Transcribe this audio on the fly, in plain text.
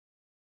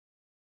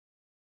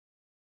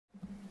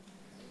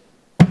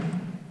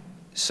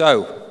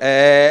So,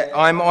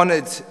 I'm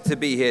honoured to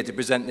be here to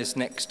present this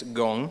next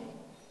gong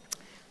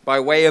by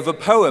way of a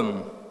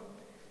poem.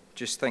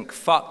 Just think,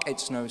 fuck,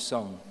 it's no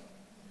song.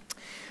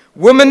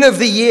 Woman of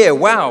the Year,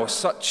 wow,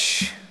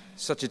 such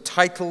a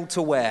title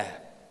to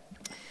wear.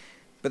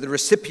 But the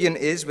recipient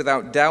is,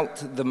 without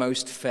doubt, the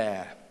most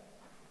fair.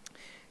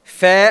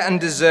 Fair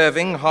and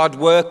deserving,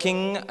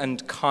 hard-working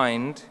and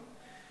kind.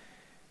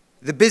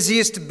 The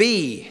busiest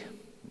bee,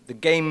 the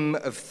Game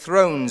of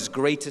Thrones'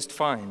 greatest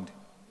find.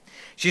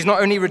 She's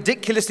not only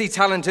ridiculously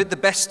talented, the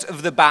best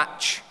of the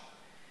batch,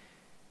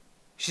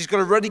 she's got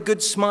a ruddy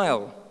good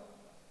smile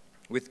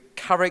with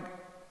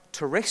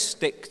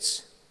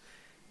characteristics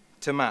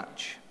to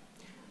match.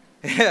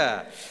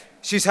 Yeah.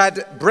 She's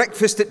had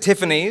breakfast at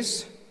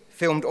Tiffany's,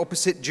 filmed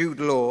opposite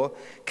Jude Law,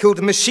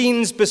 killed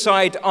machines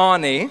beside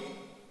Arnie,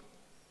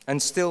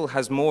 and still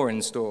has more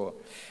in store.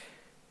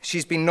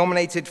 She's been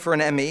nominated for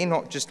an Emmy,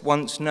 not just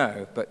once,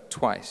 no, but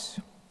twice.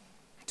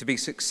 To be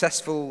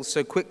successful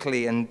so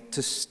quickly and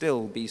to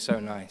still be so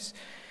nice.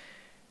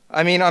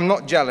 I mean, I'm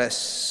not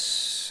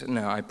jealous.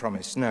 No, I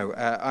promise, no.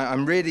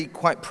 I'm really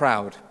quite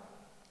proud.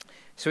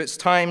 So it's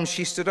time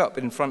she stood up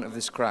in front of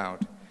this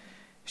crowd.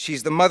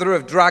 She's the mother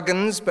of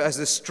dragons, but has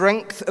the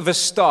strength of a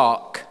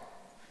Stark.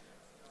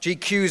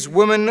 GQ's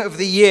Woman of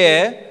the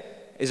Year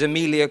is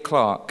Emilia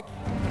Clarke.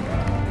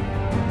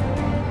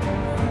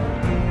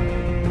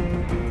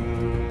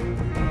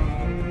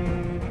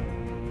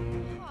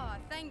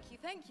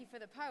 Thank you for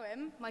the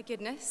poem, my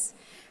goodness.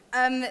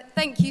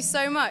 Thank you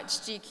so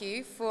much,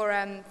 GQ,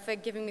 for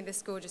giving me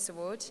this gorgeous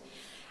award.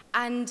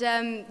 And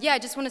yeah, I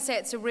just want to say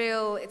it's a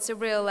real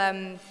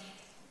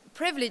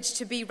privilege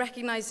to be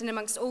recognised in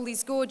amongst all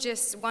these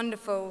gorgeous,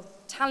 wonderful,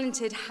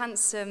 talented,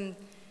 handsome,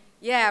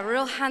 yeah,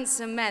 real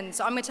handsome men.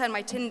 So I'm going to turn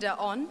my Tinder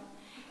on.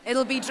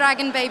 It'll be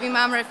Dragon Baby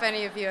Mama if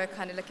any of you are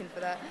kind of looking for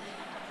that.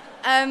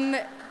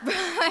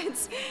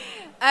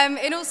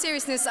 In all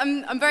seriousness,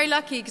 I'm very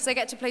lucky because I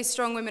get to play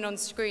strong women on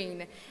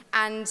screen,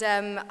 and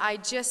I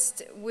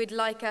just would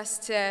like us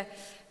to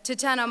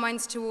turn our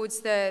minds towards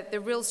the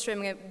real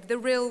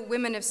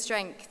women of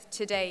strength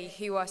today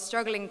who are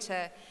struggling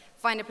to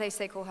find a place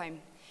they call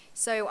home.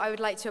 So I would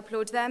like to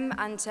applaud them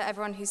and to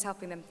everyone who's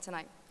helping them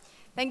tonight.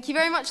 Thank you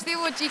very much for the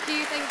award,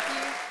 GQ. Thank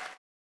you.